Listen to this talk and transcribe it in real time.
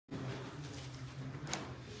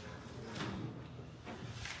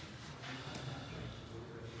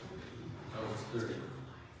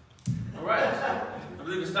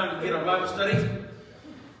it's time to begin our Bible study.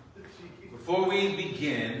 Before we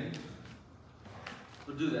begin,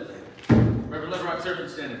 we'll do that later. Reverend Leverott, servant,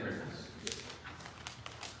 stand in prayer.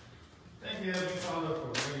 Thank you, Heavenly Father,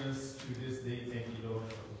 for bringing us to this day. Thank you, Lord,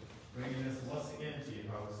 for bringing us once again to your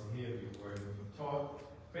house to hear your word and be taught.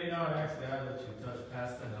 Pray now and ask God that you touch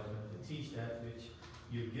Pastor, help him to teach that which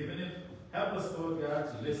you've given him. Help us, Lord God,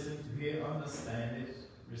 to listen, to hear, understand it,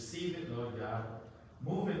 receive it, Lord God.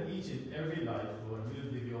 Move in each and every life, Lord.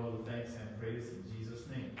 We'll give you all the thanks and praise in Jesus'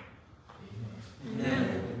 name. Amen.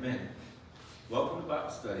 Amen. Amen. Welcome to Bible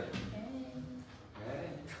study. Okay.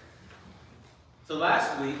 So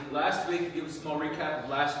last week, to give a small recap of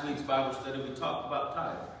last week's Bible study, we talked about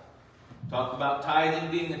tithing. Talked about tithing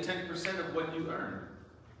being a 10% of what you earn.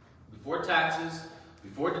 Before taxes,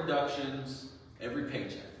 before deductions, every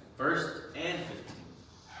paycheck. First and 15th.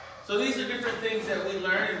 So these are different things that we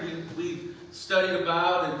learn and we've studied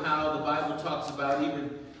about, and how the Bible talks about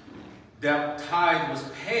even that tithe was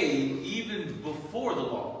paid even before the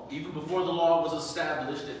law. Even before the law was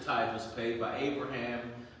established, that tithe was paid by Abraham,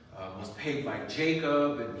 was paid by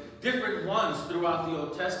Jacob, and different ones throughout the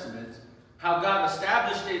Old Testament. How God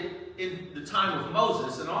established it in the time of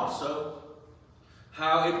Moses, and also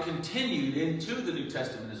how it continued into the New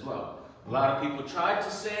Testament as well. A lot of people tried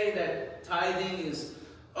to say that tithing is,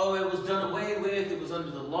 oh, it was done away with, it was under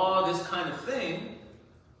the law, this kind of thing.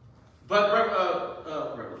 But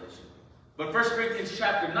Revelation. But 1 Corinthians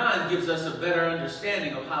chapter 9 gives us a better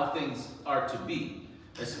understanding of how things are to be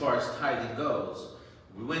as far as tithing goes.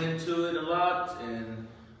 We went into it a lot and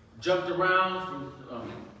jumped around from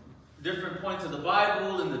different points of the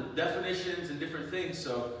Bible and the definitions and different things.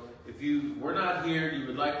 So if you were not here, you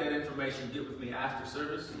would like that information, get with me after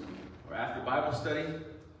service or after Bible study.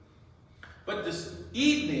 But this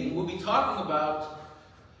evening, we'll be talking about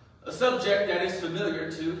a subject that is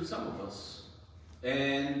familiar to some of us.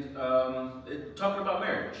 And talking about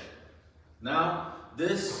marriage. Now,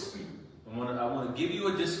 I want to give you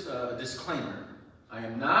a disclaimer. I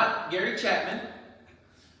am not Gary Chapman.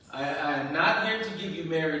 I am not here to give you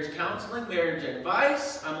marriage counseling, marriage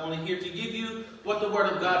advice. I'm only here to give you what the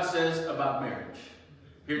Word of God says about marriage.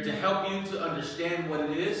 Here to help you to understand what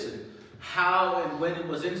it is and how and when it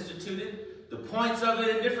was instituted, the points of it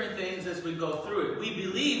and different things as we go through it. We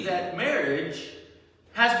believe that marriage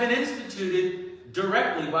has been instituted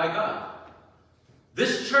directly by God.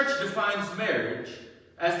 This church defines marriage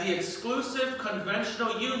as the exclusive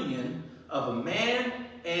conventional union of a man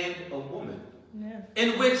and a woman,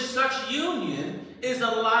 in which such union is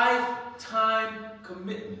a lifetime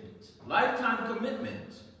commitment. Lifetime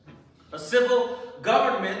commitment. A civil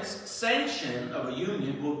government's sanction of a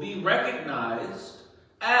union will be recognized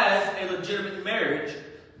as a legitimate marriage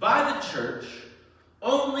by the church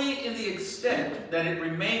only in the extent that it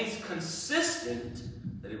remains consistent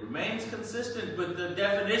with the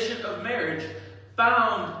definition of marriage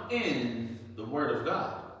found in the Word of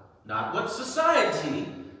God. Not what society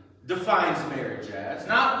defines marriage as,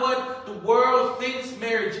 not what the world thinks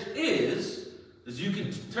marriage is. As you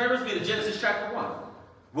can turn with me to Genesis chapter 1.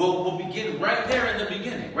 We'll begin right there in the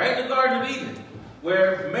beginning, right in the Garden of Eden,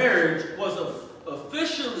 where marriage was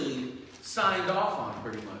officially signed off on,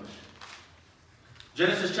 pretty much.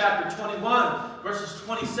 Genesis chapter 21, verses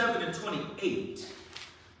 27 and 28. It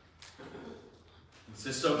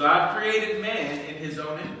says, so God created man in his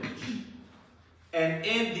own image. And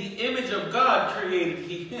in the image of God created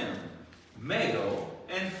he him. Male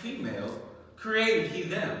and female created he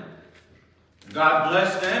them. God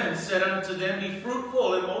blessed them and said unto them, be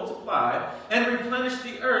fruitful and multiply, and replenish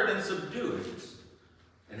the earth and subdue it.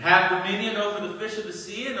 And have dominion over the fish of the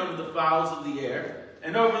sea, and over the fowls of the air,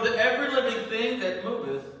 and over every living thing that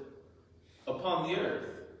moveth upon the earth.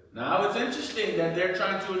 Now it's interesting that they're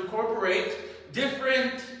trying to incorporate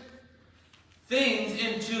different things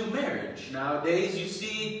into marriage. Nowadays you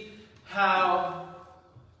see how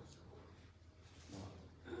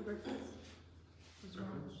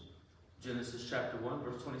Genesis chapter 1,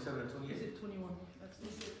 verse 27 and 28. Is it 21? That's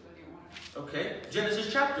 21. Okay, Genesis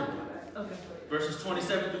chapter 1. Okay. Verses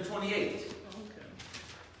 27 through 28. Okay.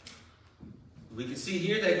 We can see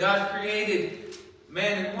here that God created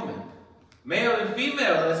man and woman, male and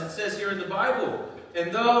female, as it says here in the Bible.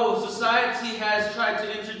 And though society has tried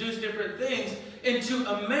to introduce different things into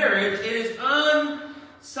a marriage, it is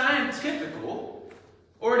unscientifical,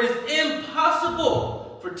 or it is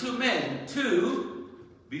impossible for two men to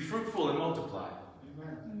be fruitful and multiply.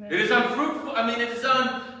 Amen. It is unfruitful. It is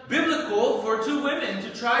unbiblical for two women to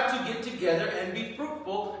try to get together and be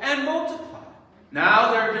fruitful and multiply.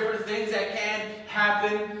 Now there are different things that can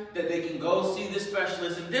happen, that they can go see the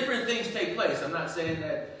specialist, and different things take place. I'm not saying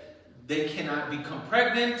that they cannot become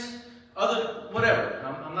pregnant, whatever.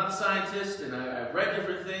 I'm not a scientist, and I've read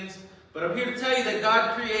different things, but I'm here to tell you that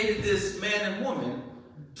God created this man and woman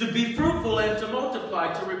to be fruitful and to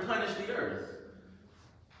multiply, to replenish the earth.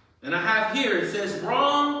 And I have here, it says,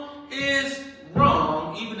 wrong is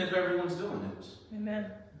wrong, even if everyone's doing it.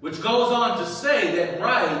 Amen. Which goes on to say that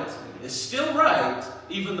right is still right,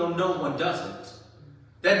 even though no one does it.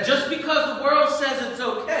 That just because the world says it's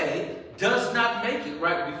okay, does not make it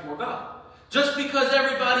right before God. Just because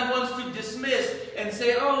everybody wants to dismiss and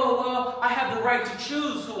say, oh, well, I have the right to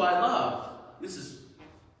choose who I love.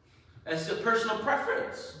 That's a personal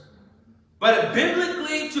preference. But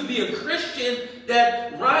biblically, to be a Christian,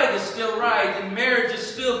 that right is still right, and marriage is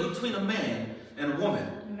still between a man and a woman.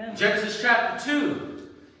 Amen. Genesis chapter 2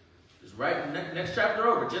 is right next chapter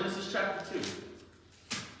over. Genesis chapter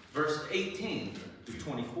 2, verse 18 through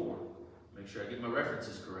 24. Make sure I get my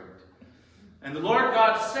references correct. And the Lord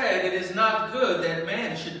God said, it is not good that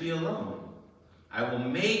man should be alone. I will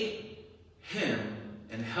make him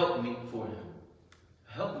and help me for him.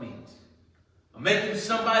 Help me. I'll make him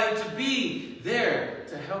somebody to be there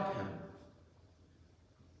to help him.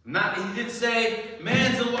 He didn't say,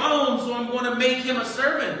 man's alone, so I'm going to make him a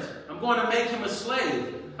servant. I'm going to make him a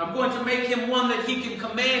slave. I'm going to make him one that he can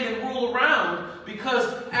command and rule around. Because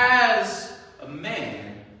as a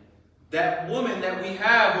man, that woman that we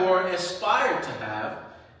have or aspire to have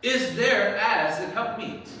is there as a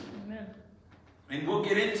helpmeet. Amen. And we'll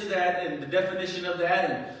get into that and the definition of that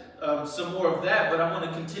and some more of that, but I want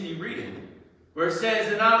to continue reading. Where it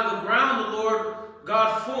says, and out of the ground the Lord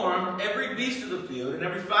God formed every beast of the field and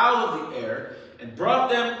every fowl of the air, and brought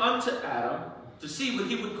them unto Adam to see what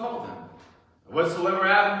he would call them. And whatsoever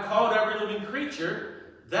Adam called every living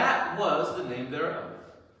creature, that was the name thereof.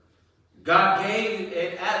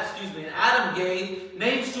 Adam gave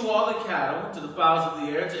names to all the cattle, to the fowls of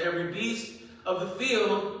the air, to every beast of the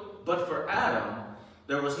field, but for Adam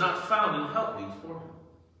there was not found an helpmeet for him.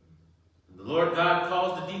 And the Lord God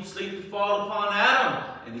caused a deep sleep to fall upon Adam,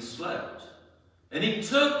 and he slept. And he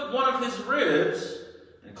took one of his ribs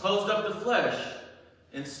and closed up the flesh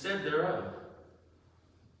instead thereof.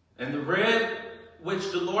 And the rib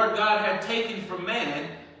which the Lord God had taken from man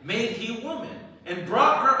made he woman, and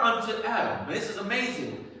brought her unto Adam. And this is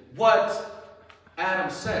amazing what Adam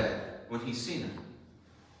said when he seen her.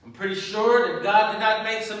 I'm pretty sure that God did not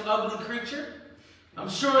make some ugly creature. I'm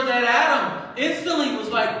sure that Adam instantly was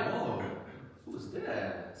like, whoa, who's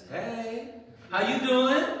that? Hey, how you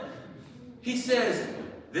doing? He says,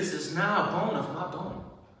 this is now a bone of my bone.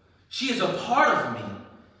 She is a part of me.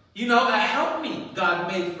 You know, a helpmeet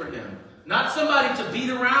God made for him. Not somebody to beat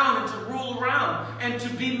around and to rule around and to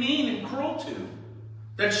be mean and cruel to.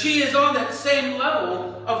 That she is on that same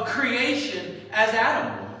level of creation as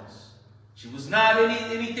Adam was. She was not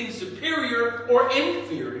anything superior or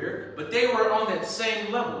inferior, but they were on that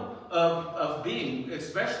same level of being,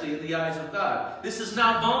 especially in the eyes of God. This is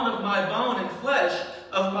now bone of my bone and flesh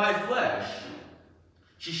of my flesh.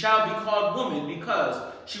 She shall be called woman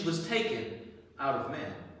because she was taken out of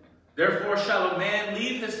man. Therefore shall a man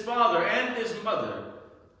leave his father and his mother,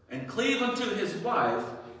 and cleave unto his wife,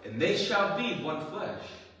 and they shall be one flesh.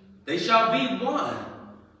 They shall be one.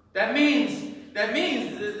 That means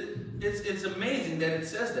it's amazing that it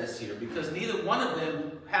says this here, because neither one of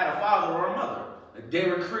them had a father or a mother. They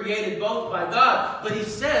were created both by God, but he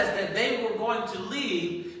says that they were going to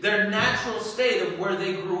leave their natural state of where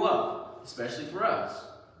they grew up, especially for us.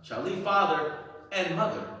 Shall leave father and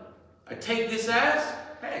mother. I take this as,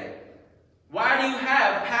 hey, why do you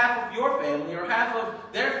have half of your family or half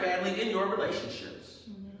of their family in your relationships?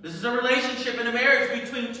 This is a relationship and a marriage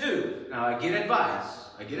between two. Now, I get advice.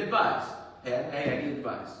 Hey, I get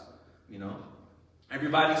advice. You know,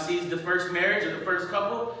 everybody sees the first marriage or the first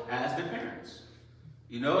couple as their parents.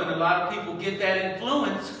 You know, and a lot of people get that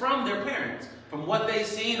influence from their parents, from what they've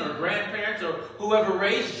seen, or grandparents, or whoever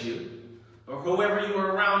raised you, or whoever you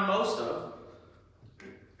were around most of.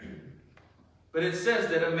 But it says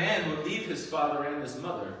that a man will leave his father and his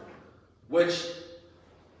mother, which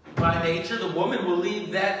by nature the woman will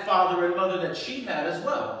leave that father and mother that she had as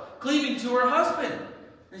well, cleaving to her husband.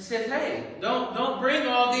 And says, hey, don't bring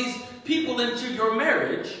all these people into your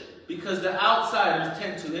marriage, because the outsiders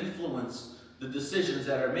tend to influence the decisions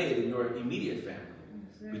that are made in your immediate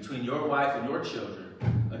family, between your wife and your children.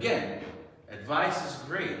 Again, advice is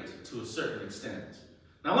great to a certain extent.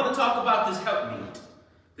 Now I want to talk about this helpmeet.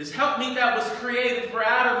 This helpmeet that was created for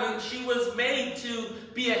Adam, and she was made to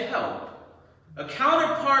be a help. A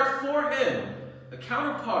counterpart for him. A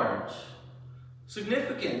counterpart.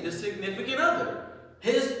 Significant. The significant other.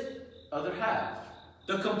 His other half.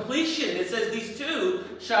 The completion, it says these two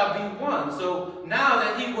shall be one. So now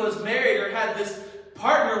that he was married or had this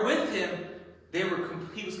partner with him,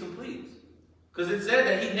 he was complete. Because it said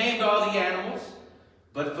that he named all the animals,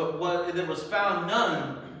 but there was found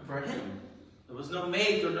none for him. There was no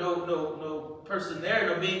mate or no person there,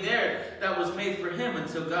 no being there that was made for him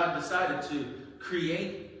until God decided to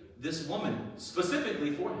create this woman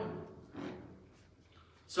specifically for him.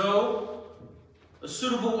 So, a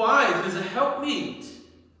suitable wife is a helpmeet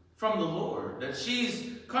from the Lord. That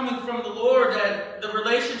she's coming from the Lord, that the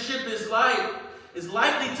relationship is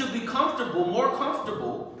likely to be comfortable, more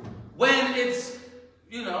comfortable, when it's,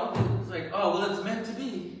 it's like, oh, well, it's meant to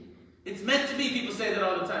be. It's meant to be. People say that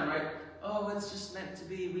all the time, right? Oh, it's just meant to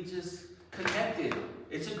be. We just connected.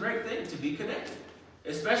 It's a great thing to be connected.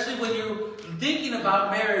 Especially when you're thinking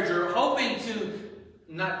about marriage or hoping to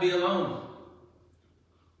not be alone.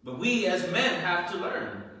 But we as men have to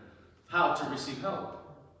learn how to receive help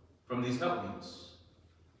from these helpmeets.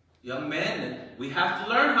 Young men, we have to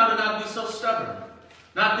learn how to not be so stubborn,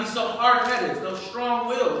 not be so hard-headed, so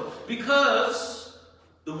strong-willed, because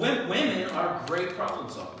the women are great problem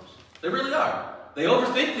solvers. They really are. They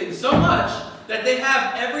overthink things so much that they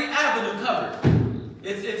have every avenue covered.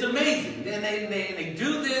 It's amazing. And they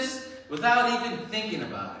do this without even thinking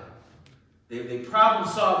about it. They problem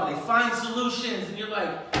solve and they find solutions, and you're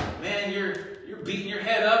like, man, you're beating your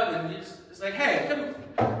head up, and it's like, hey, come,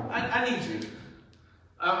 I need you.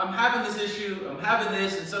 I'm having this issue, I'm having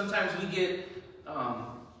this, and sometimes we get,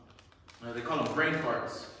 they call them brain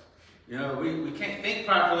farts. We can't think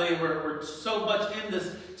properly. We're so much in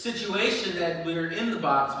this situation that we're in the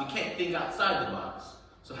box, we can't think outside the box.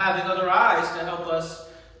 So having other eyes to help us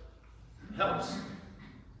helps.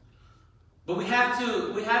 But we have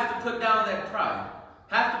to put down that pride.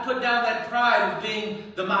 Have to put down that pride of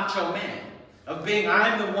being the macho man, of being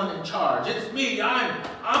I'm the one in charge. It's me.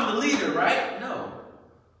 I'm the leader, right? No.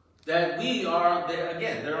 That we are,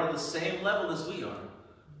 they're on the same level as we are.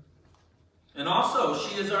 And also,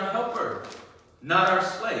 she is our helper, not our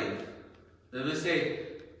slave. They say,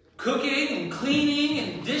 cooking and cleaning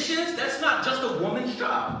and dishes, that's not just a woman's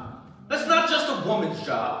job. That's not just a woman's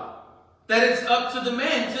job. That it's up to the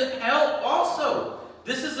man to help also.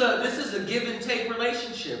 This is a give and take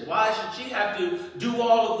relationship. Why should she have to do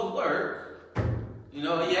all of the work?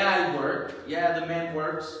 I work. Yeah, the man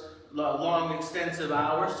works long, extensive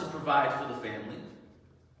hours to provide for the family.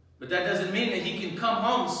 But that doesn't mean that he can come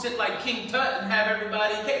home, sit like King Tut, and have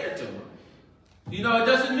everybody cater to him. It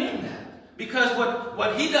doesn't mean that. Because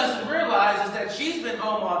what he doesn't realize is that she's been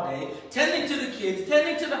home all day, tending to the kids,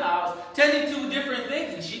 tending to the house, tending to different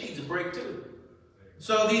things, and she needs a break too.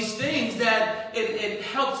 So these things that it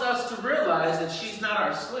helps us to realize that she's not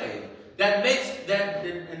our slave.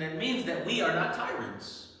 And it means that we are not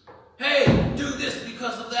tyrants. Hey, do this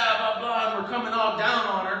because of that, blah, blah, and we're coming all down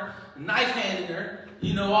on her, knife-handing her,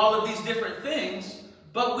 all of these different things,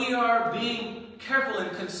 but we are being careful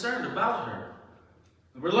and concerned about her.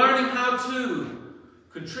 We're learning how to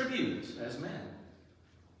contribute as men.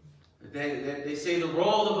 They say the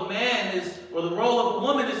role of a man is, or the role of a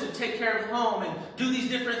woman is to take care of the home and do these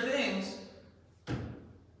different things.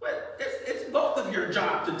 But it's both of your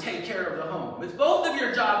job to take care of the home. It's both of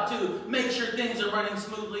your job to make sure things are running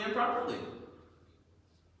smoothly and properly.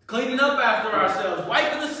 Cleaning up after ourselves,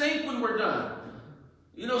 wiping the sink when we're done.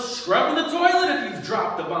 Scrubbing the toilet if you've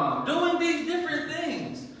dropped a bomb. Doing these different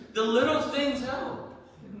things. The little things help.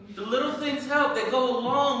 The little things help. They go a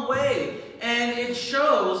long way. And it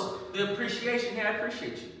shows the appreciation. Hey, I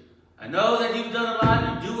appreciate you. I know that you've done a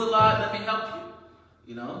lot. You do a lot. Let me help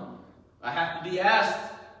you. I have to be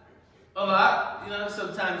asked a lot.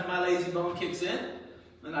 Sometimes my lazy bone kicks in.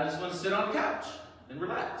 And I just want to sit on the couch and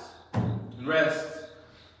relax. And rest.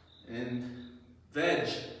 And veg,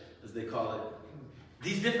 as they call it.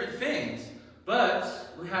 These different things. But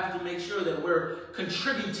we have to make sure that we're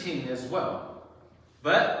contributing as well.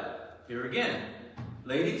 But here again,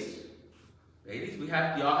 ladies,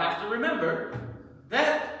 y'all have to remember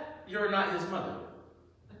that you're not his mother.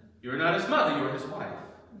 You're not his mother, you're his wife.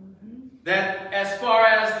 That as far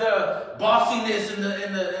as the bossiness and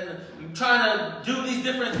the trying to do these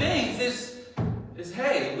different things is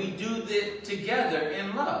hey, we do it together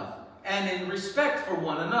in love and in respect for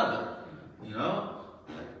one another.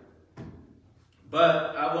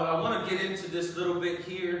 But I want to get into this little bit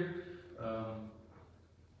here.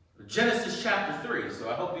 Genesis chapter 3. So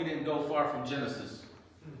I hope you didn't go far from Genesis.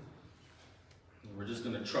 We're just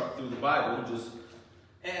going to truck through the Bible.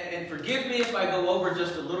 And forgive me if I go over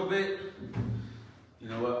just a little bit. You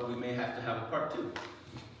know what? We may have to have a part 2.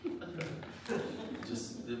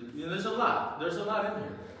 There's a lot. There's a lot in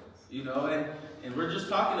here. And we're just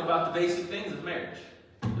talking about the basic things of marriage.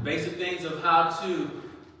 The basic things of how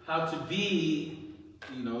to be,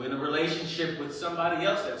 in a relationship with somebody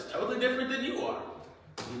else that's totally different than you are.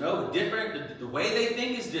 Different. The way they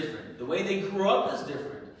think is different. The way they grew up is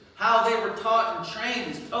different. How they were taught and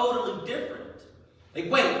trained is totally different. Like,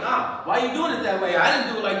 wait, why are you doing it that way? I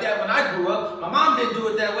didn't do it like that when I grew up. My mom didn't do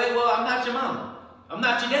it that way. Well, I'm not your mom. I'm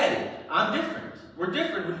not your daddy. I'm different. We're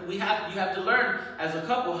different. You have to learn as a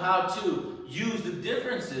couple how to use the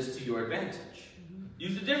differences to your advantage.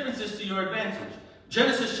 Use the differences to your advantage.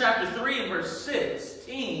 Genesis chapter 3 and verse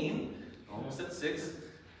 16. Almost at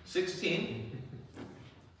 16.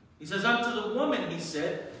 He says, unto the woman, he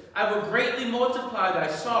said, I will greatly multiply thy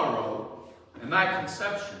sorrow and thy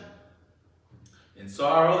conception. In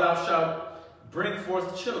sorrow thou shalt bring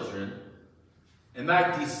forth children, and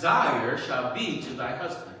thy desire shall be to thy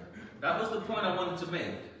husband. That was the point I wanted to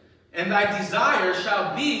make. And thy desire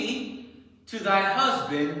shall be to thy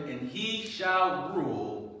husband, and he shall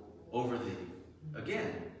rule over thee.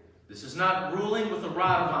 Again, this is not ruling with a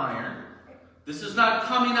rod of iron. This is not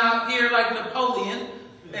coming out here like Napoleon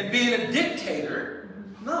and being a dictator.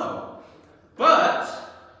 No. But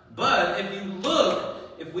if you look,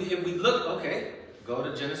 if we look, okay, go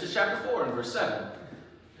to Genesis chapter 4 and verse 7.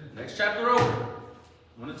 Next chapter over.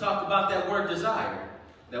 I want to talk about that word desire.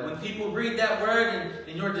 That when people read that word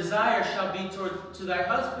and your desire shall be to thy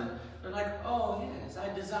husband, they're like, oh yes,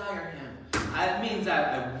 I desire him. That means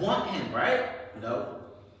I want him, right? No.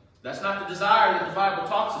 That's not the desire that the Bible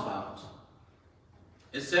talks about.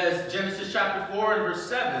 It says, Genesis chapter 4 and verse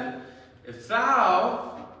 7, if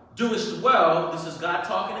thou doest well, this is God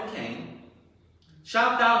talking to Cain,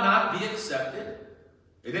 shalt thou not be accepted?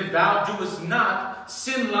 And if thou doest not,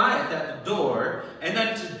 sin lieth at the door, and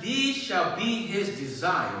unto thee shall be his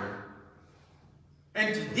desire.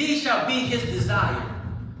 And to thee shall be his desire.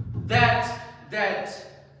 That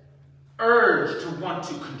urge to want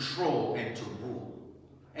to control and to rule.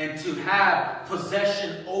 And to have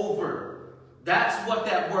possession over. That's what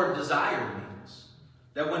that word desire means.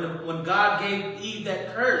 That when God gave Eve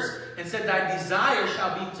that curse and said, thy desire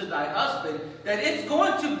shall be to thy husband, that it's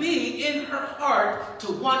going to be in her heart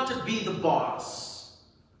to want to be the boss.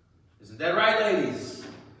 Isn't that right, ladies?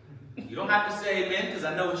 You don't have to say amen because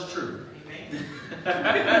I know it's true. Amen.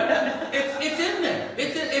 it's in there.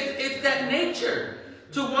 It's that nature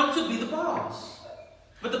to want to be the boss.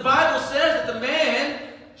 But the Bible says that the man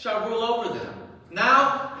shall rule over them.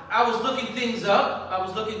 Now, I was looking things up,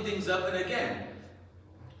 and again,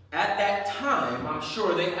 at that time, I'm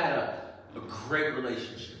sure they had a great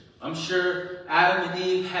relationship. I'm sure Adam and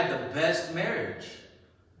Eve had the best marriage.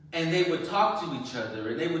 And they would talk to each other,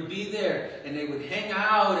 and they would be there, and they would hang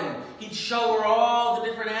out, and he'd show her all the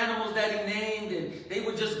different animals that he named, and they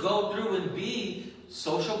would just go through and be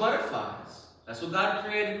social butterflies. That's what God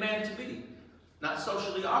created man to be. Not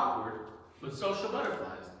socially awkward, but social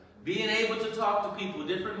butterflies. Being able to talk to people,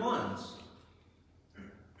 different ones.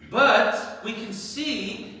 But we can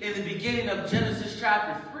see in the beginning of Genesis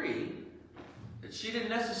chapter 3 that she didn't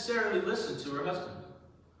necessarily listen to her husband.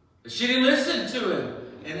 That she didn't listen to him.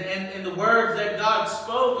 And the words that God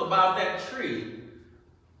spoke about that tree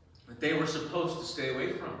that they were supposed to stay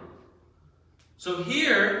away from. So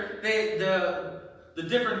here, the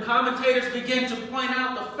different commentators begin to point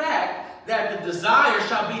out the fact that the desire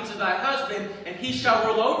shall be to thy husband, and he shall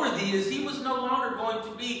rule over thee, as he was no longer going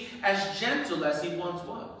to be as gentle as he once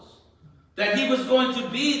was. That he was going to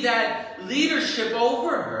be that leadership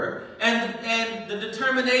over her, and the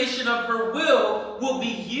determination of her will be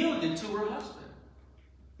yielded to her husband.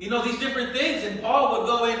 These different things, and Paul would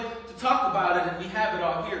go in to talk about it, and we have it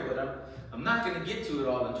all here, but I'm not going to get to it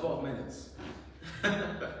all in 12 minutes.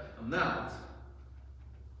 I'm not.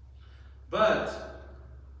 But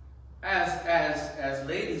as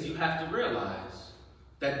ladies, you have to realize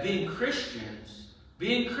that being Christians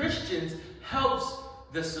helps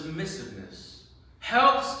the submissiveness.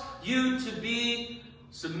 Helps you to be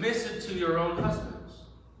submissive to your own husbands.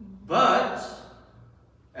 But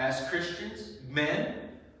as Christians, men,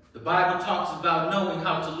 the Bible talks about knowing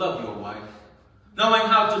how to love your wife. Knowing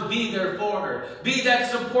how to be there for her. Be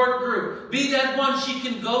that support group. Be that one she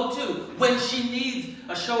can go to when she needs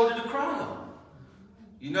a shoulder to cry on.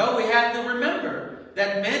 We have to remember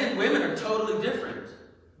that men and women are totally different.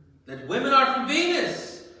 That women are from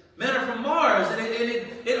Venus. Men are from Mars. And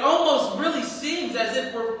it almost really seems as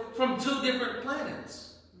if we're from two different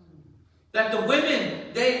planets. That the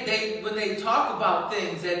women, when they talk about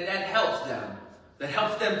things, that helps them. That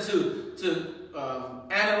helps them to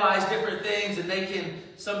analyze different things, and they can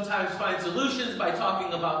sometimes find solutions by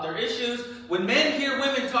talking about their issues. When men hear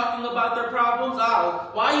women talking about their problems,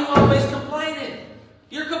 why are you always complaining?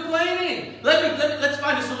 You're complaining. Let's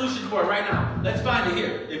find a solution for it right now. Let's find it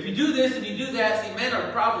here. If you do this and you do that, see, men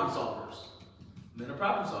are problem solvers. Men are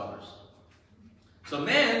problem solvers. So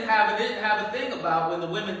men have a thing about when the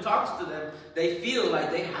women talks to them, they feel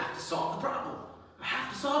like they have to solve the problem. I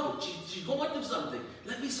have to solve it. She's going through something.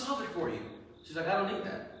 Let me solve it for you. She's like, I don't need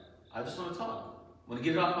that. I just want to talk. I want to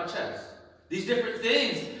get it off my chest. These different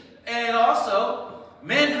things. And also,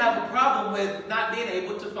 men have a problem with not being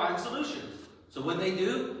able to find solutions. So when they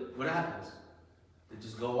do, what happens? They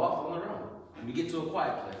just go off on their own. And we get to a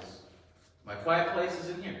quiet place. My quiet place is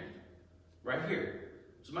in here. Right here.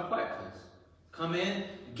 This is my quiet place. Come in,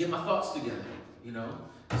 get my thoughts together, you know.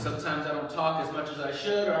 Sometimes I don't talk as much as I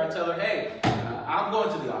should, or I tell her, hey, I'm going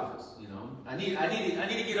to the office, you know. I need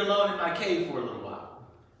to get alone in my cave for a little while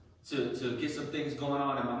to get some things going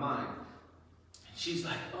on in my mind. And she's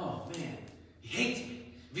like, oh man, he hates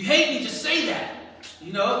me. If you hate me, just say that.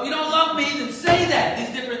 You know, if you don't love me, then say that.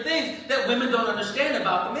 These different things that women don't understand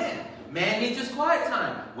about the man. Man needs his quiet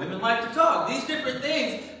time. Women like to talk. These different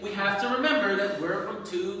things, we have to remember that we're from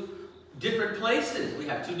two different places. We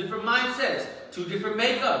have two different mindsets, two different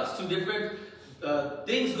makeups, two different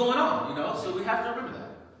things going on, you know. So we have to remember that.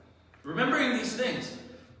 Remembering these things.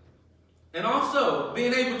 And also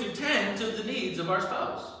being able to tend to the needs of our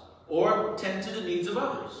spouse or tend to the needs of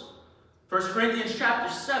others. 1 Corinthians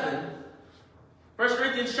chapter 7. 1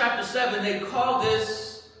 Corinthians chapter 7, they call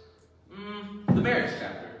this the marriage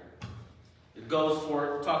chapter. It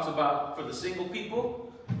talks about for the single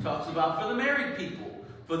people, talks about for the married people.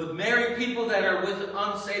 For the married people that are with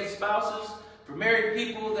unsafe spouses, for married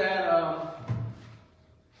people that are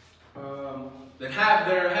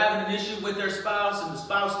having an issue with their spouse and the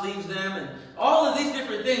spouse leaves them, and all of these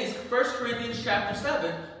different things. 1 Corinthians chapter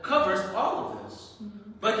 7 covers all of this.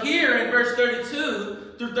 But here in verse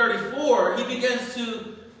 32 through 34, he begins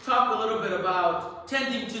to talk a little bit about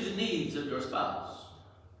tending to the needs of your spouse.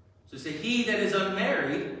 So say, he that is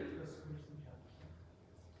unmarried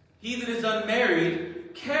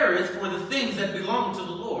careth for the things that belong to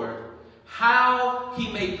the Lord, how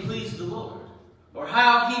he may please the Lord, or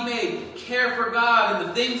how he may care for God and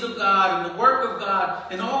the things of God and the work of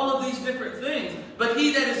God and all of these different things. But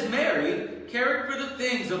he that is married careth for the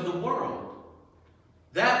things of the world,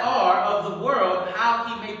 that are of the world, how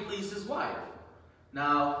he may please his wife.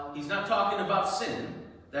 Now, he's not talking about sin,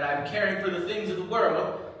 that I'm caring for the things of the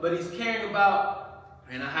world, but he's caring about,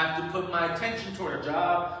 and I have to put my attention toward a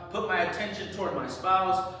job, put my attention toward my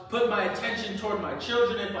spouse, put my attention toward my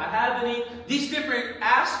children if I have any. These different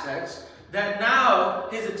aspects that now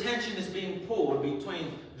his attention is being pulled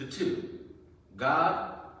between the two,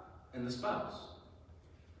 God and the spouse.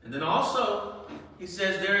 And then also, he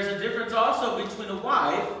says there is a difference also between a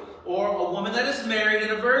wife or a woman that is married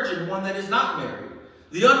and a virgin, one that is not married.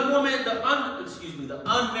 The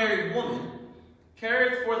unmarried woman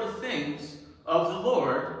careth for the things of the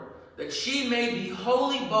Lord, that she may be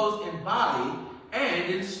holy both in body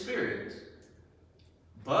and in spirit.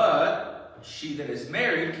 But she that is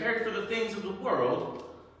married careth for the things of the world,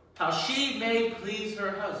 how she may please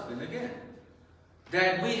her husband again.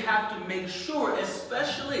 That we have to make sure,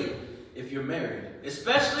 especially if you're married,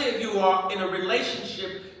 especially if you are in a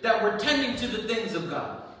relationship, that we're tending to the things of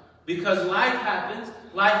God. Because life happens,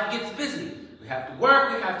 life gets busy. We have to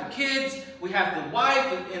work, we have to kids, we have to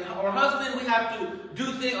wife and our husband, we have to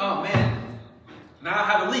do things. Oh man, now I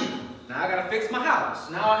have a leak. Now I got to fix my house.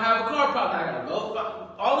 Now I have a car problem. I got to go.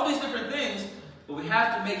 All of these different things, but we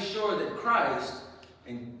have to make sure that Christ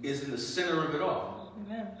is in the center of it all.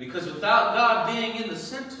 Amen. Because without God being in the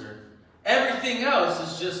center, everything else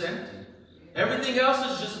is just empty. Everything else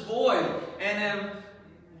is just void. And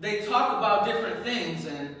they talk about different things,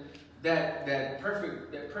 and that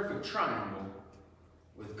perfect triangle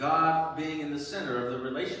with God being in the center of the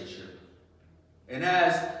relationship. And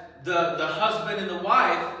as the husband and the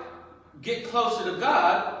wife get closer to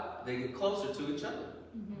God, they get closer to each other.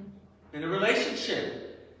 Mm-hmm. In a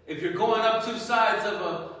relationship, if you're going up two sides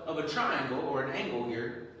of a triangle or an angle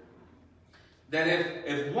here, that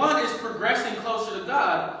if one is progressing closer to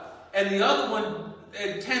God and the other one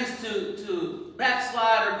tends to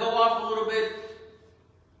backslide or go off a little bit,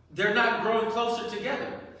 they're not growing closer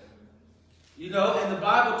together. You know, and the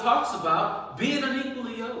Bible talks about being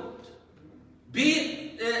unequally yoked.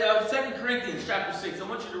 Be it 2 Corinthians chapter 6. I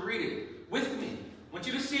want you to read it with me. I want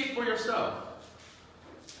you to see it for yourself.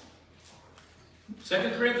 2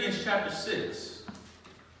 Corinthians chapter 6.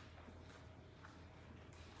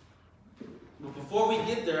 But before we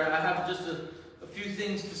get there, I have just few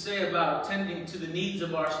things to say about tending to the needs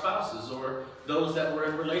of our spouses or those that we're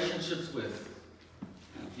in relationships with.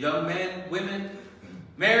 Young men, women,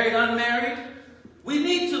 married, unmarried, we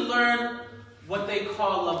need to learn what they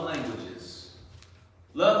call love languages.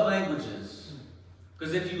 Love languages.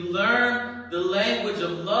 Because if you learn the language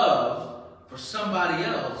of love for somebody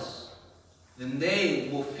else, then they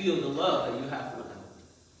will feel the love that you have for them.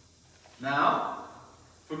 Now,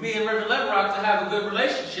 for me and Reverend Letrock to have a good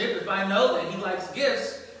relationship, if I know that he likes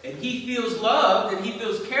gifts and he feels loved and he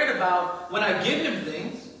feels cared about when I give him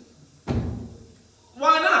things,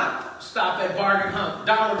 why not stop at Bargain Hunt,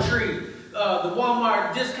 Dollar Tree, the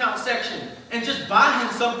Walmart discount section, and just buy him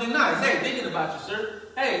something nice? Hey, thinking about you, sir.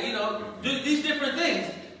 Hey, you know, do these different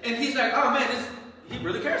things. And he's like, oh man, he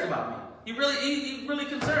really cares about me. He's really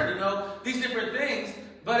concerned, you know, these different things.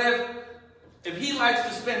 But if he likes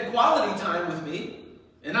to spend quality time with me,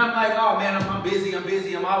 and I'm like, oh man, I'm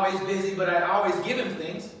busy, I'm always busy, but I always give him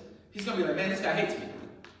things, he's going to be like, man, this guy hates me.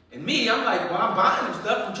 And me, I'm like, well, I'm buying him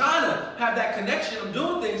stuff, I'm trying to have that connection, I'm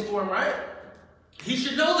doing things for him, right? He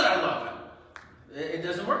should know that I love him. It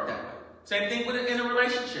doesn't work that way. Same thing with in a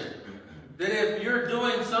relationship. That if you're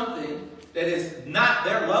doing something that is not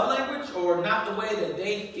their love language or not the way that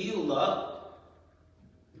they feel love,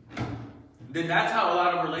 then that's how a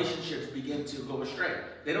lot of relationships begin to go astray.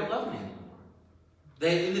 They don't love me anymore.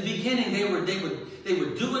 In the beginning, they were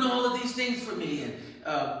doing all of these things for me, and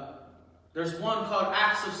there's one called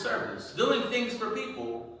acts of service, doing things for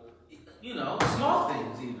people, you know, small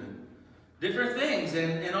things even, different things,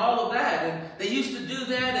 and all of that. And they used to do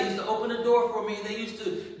that. They used to open the door for me. They used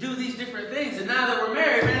to do these different things. And now that we're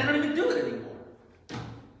married, man, they don't even do it anymore.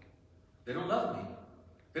 They don't love me.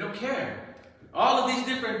 They don't care. All of these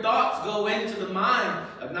different thoughts go into the mind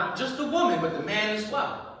of not just the woman, but the man as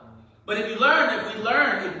well. But if we learn,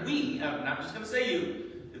 I'm not just going to say you,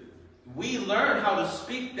 if we learn how to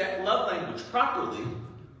speak that love language properly,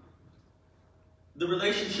 the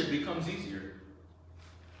relationship becomes easier.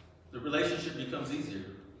 The relationship becomes easier.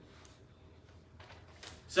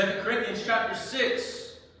 2 Corinthians chapter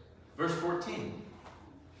 6, verse 14.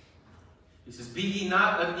 He says, be ye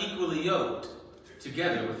not unequally yoked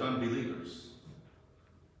together with unbelievers.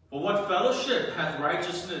 For what fellowship hath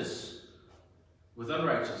righteousness with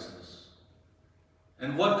unrighteousness?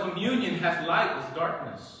 And what communion hath light with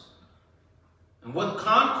darkness? And what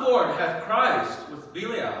concord hath Christ with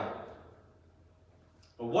Belial?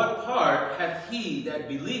 Or what part hath he that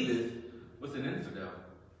believeth with an infidel?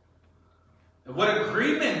 And what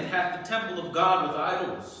agreement hath the temple of God with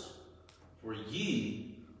idols? For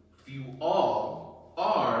ye, you all,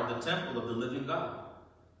 are the temple of the living God.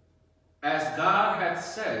 As God hath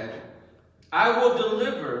said, I will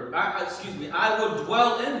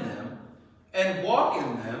dwell in them, and walk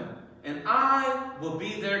in them, and I will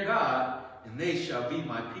be their God, and they shall be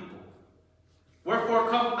my people. Wherefore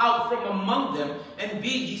come out from among them, and be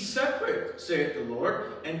ye separate, saith the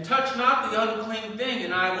Lord, and touch not the unclean thing,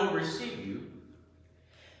 and I will receive you,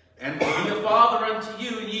 and will be a father unto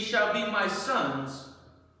you, and ye shall be my sons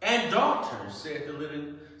and daughters, saith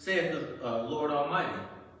the Lord Almighty.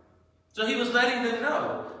 So he was letting them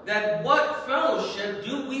know that what fellowship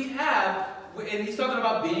do we have. And he's talking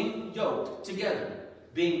about being yoked together,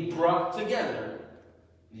 being brought together.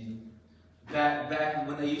 Back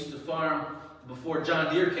when they used to farm before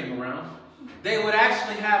John Deere came around, they would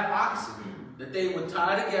actually have oxen that they would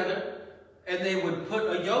tie together, and they would put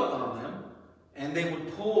a yoke on them, and they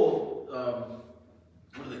would pull,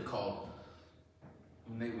 what are they called?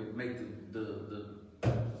 When they would make the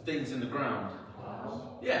things in the ground.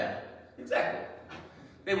 Wow. Yeah, exactly.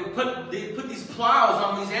 They would put these plows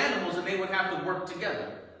on these animals, and they would have to work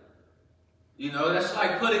together. You know, that's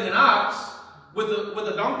like putting an ox with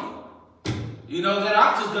a donkey. You know, that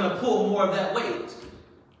ox is going to pull more of that weight.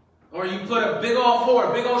 Or you put a big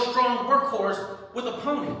old strong workhorse with a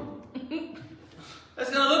pony.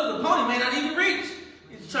 That's going to look, the pony may not even reach.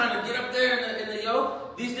 He's trying to get up there in the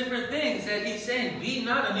yoke. These different things that he's saying, be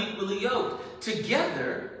not unequally yoked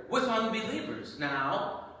together with unbelievers.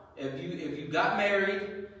 Now, if you got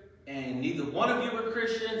married and neither one of you were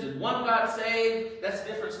Christians and one got saved, that's a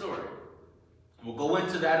different story. We'll go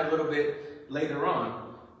into that a little bit later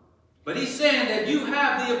on. But he's saying that you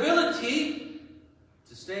have the ability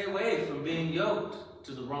to stay away from being yoked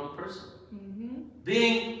to the wrong person. Mm-hmm.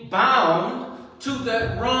 Being bound to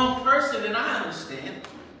that wrong person. And I understand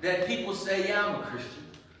that people say, yeah, I'm a Christian.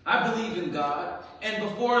 I believe in God. And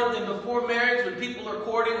before marriage, when people are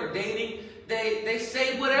courting or dating, they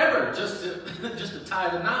say whatever just to tie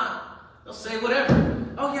the knot. They'll say whatever.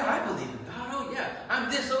 Oh yeah, I believe in God. Oh yeah, I'm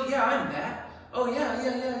this. Oh yeah, I'm that. Oh yeah.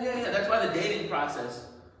 That's why the dating process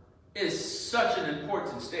is such an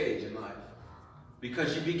important stage in life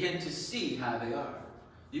because you begin to see how they are.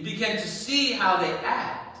 You begin to see how they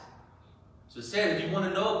act. So it said, if you want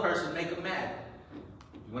to know a person, make them mad.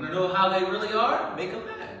 You want to know how they really are? Make them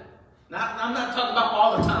mad. I'm not talking about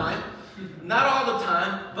all the time. Not all the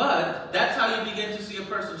time, but that's how you begin to see a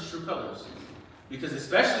person's true colors. Because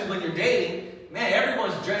especially when you're dating, man,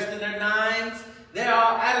 everyone's dressed in their nines. Their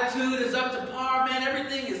attitude is up to par, man.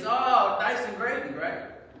 Everything is all nice and gravy, right?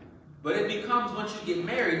 But it becomes, once you get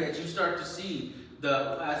married, that you start to see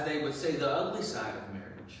as they would say, the ugly side of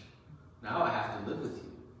marriage. Now I have to live with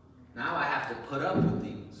you. Now I have to put up with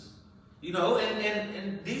things. You know,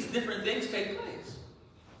 and these different things take place.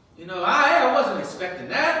 You know, I wasn't expecting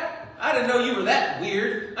that. I didn't know you were that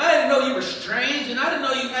weird. I didn't know you were strange. And I didn't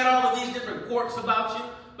know you had all of these different quirks about you.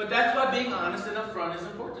 But that's why being honest and upfront is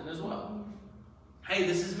important as well. Hey,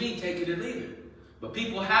 this is me. Take it or leave it. But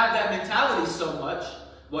people have that mentality so much.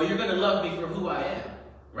 Well, you're going to love me for who I am.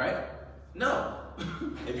 Right? No.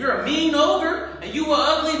 If you're a mean ogre and you an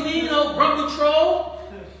ugly, mean, old grumpy troll,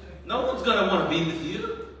 no one's going to want to be with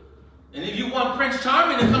you. And if you want Prince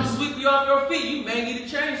Charming to come sweep you off your feet, you may need to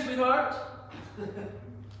change, sweetheart.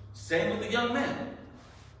 Same with the young man.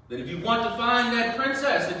 That if you want to find that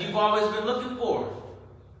princess that you've always been looking for,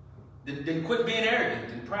 then quit being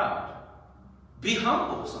arrogant and proud. Be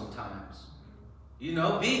humble sometimes. You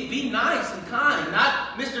know, be nice and kind.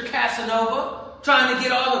 Not Mr. Casanova, trying to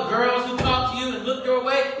get all the girls who talk to you and look your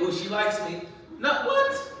way. Ooh, she likes me. No,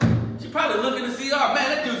 what? She's probably looking to see, oh man,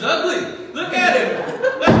 that dude's ugly. Look at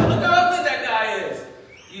him. Look how ugly that guy is.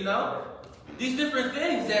 You know? These different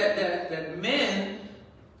things that men,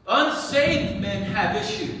 unsaved men have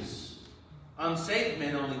issues. Unsaved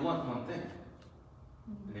men only want one thing.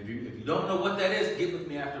 And if you don't know what that is, get with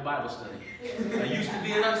me after Bible study. I used to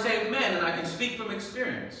be an unsaved man, and I can speak from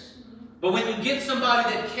experience. But when you get somebody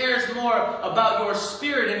that cares more about your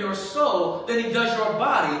spirit and your soul than he does your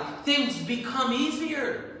body, things become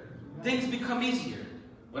easier. Things become easier.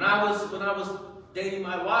 When I was dating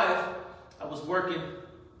my wife, I was working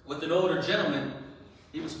with an older gentleman.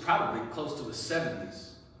 He was probably close to his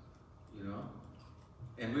 70s, you know.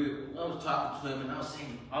 And I was talking to him, and I was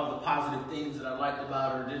saying all the positive things that I liked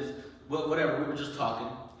about her. Whatever. We were just talking.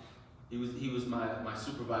 He was my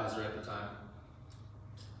supervisor at the time.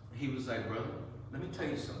 He was like, brother, let me tell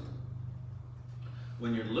you something.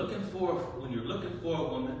 When you're looking for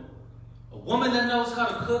a woman that knows how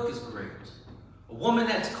to cook is great. A woman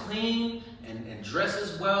that's clean and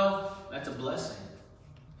dresses well, that's a blessing.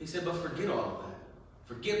 He said, but forget all of that.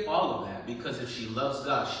 Forget all of that, because if she loves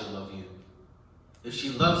God, she'll love you. If she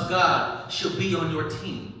loves God, she'll be on your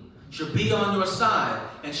team. She'll be on your side,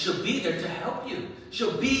 and she'll be there to help you.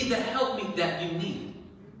 She'll be the helpmeet that you need.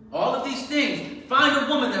 All of these things, find a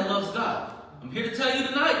woman that loves God. I'm here to tell you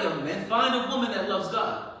tonight, young men, find a woman that loves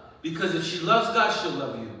God. Because if she loves God, she'll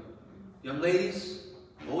love you. Young ladies,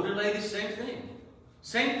 older ladies, same thing.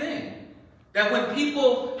 Same thing. That when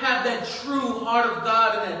people have that true heart of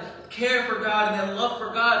God and that care for God and that love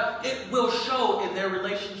for God, it will show in their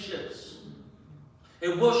relationships.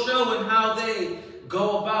 It will show in how they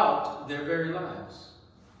go about their very lives.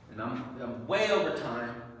 And I'm way over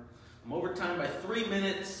time. I'm over time by 3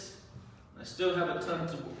 minutes. I still have a ton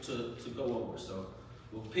to go over. So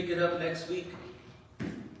we'll pick it up next week.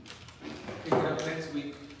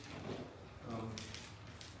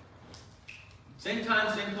 Same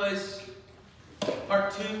time, same place.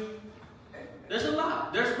 Part 2. There's a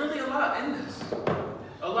lot. There's really a lot in this.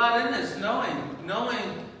 A lot in this.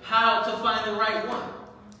 Knowing how to find the right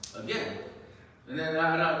one. Again. And then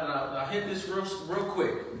I'll hit this real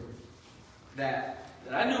quick. That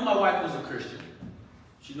I knew my wife was a Christian.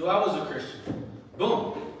 She knew I was a Christian.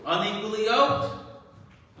 Boom. Unequally yoked.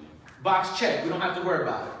 Box check. We don't have to worry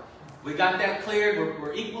about it. We got that cleared.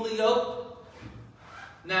 We're equally yoked.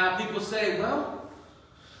 Now people say, well,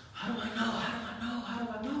 how do I know?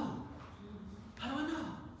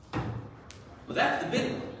 Well, that's the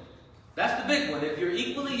big one. That's the big one. If you're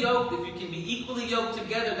equally yoked, if you can be equally yoked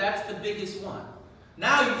together, that's the biggest one.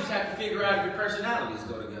 Now you just have to figure out if your personalities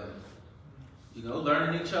go together. You know,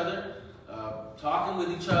 learning each other, talking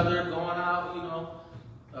with each other, going out, you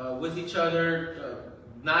know, with each other,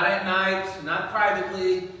 not at night, not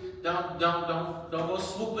privately. Don't go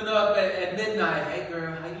swooping up at midnight. Hey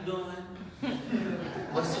girl, how you doing?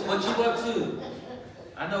 What you up to?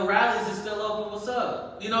 I know Rallies is still open. What's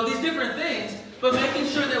up? You know, these different things, but making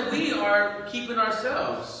sure that we are keeping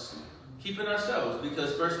ourselves.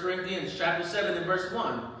 Because 1 Corinthians chapter 7 and verse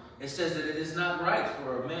 1, it says that it is not right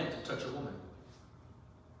for a man to touch a woman.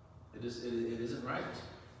 It isn't right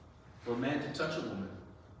for a man to touch a woman.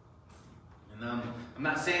 And I'm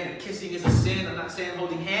not saying that kissing is a sin. I'm not saying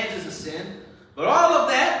holding hands is a sin. But all of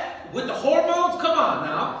that, with the hormones, come on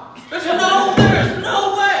now. There's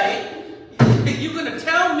no way you're going to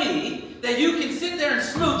tell me that you can sit there and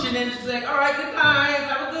smooch and then just say, all right, good night,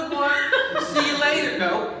 have a good one, see you later.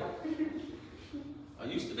 No. I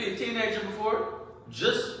used to be a teenager before.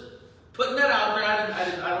 Just putting that out there.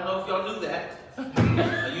 I don't know if y'all knew that.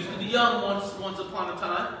 I used to be young once upon a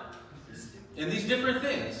time. And these different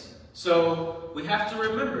things. So we have to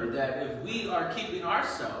remember that if we are keeping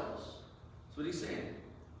ourselves, that's what he's saying.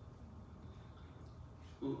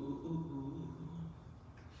 Ooh, ooh, ooh, ooh.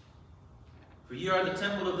 For ye are the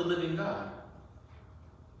temple of the living God.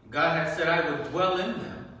 God hath said, I will dwell in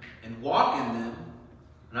them and walk in them,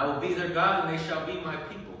 and I will be their God, and they shall be my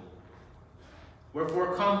people.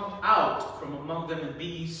 Wherefore come out from among them and be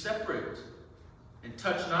ye separate, and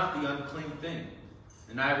touch not the unclean thing,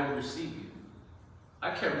 and I will receive you.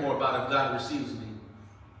 I care more about if God receives me.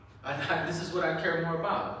 This is what I care more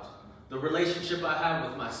about. The relationship I have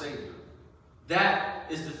with my Savior. That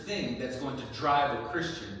is the thing that's going to drive a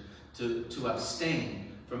Christian to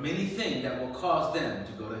abstain from anything that will cause them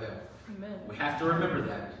to go to hell. Amen. We have to remember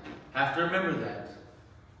that. Have to remember that.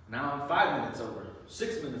 Now I'm 5 minutes over.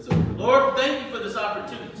 6 minutes over. Lord, thank you for this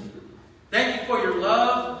opportunity. Thank you for your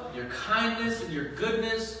love, your kindness, and your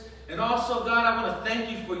goodness. And also, God, I want to thank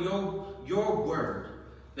you for your word.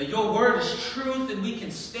 That your word is truth, and we can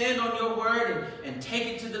stand on your word and take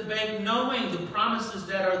it to the bank, knowing the promises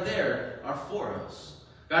that are there are for us.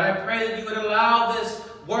 God, I pray that you would allow this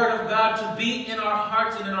word of God to be in our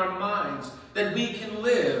hearts and in our minds, that we can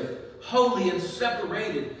live holy and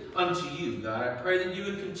separated unto you. God, I pray that you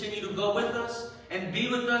would continue to go with us and be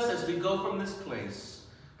with us as we go from this place,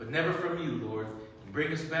 but never from you, Lord. And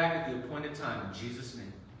bring us back at the appointed time. In Jesus'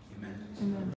 name, amen. Amen.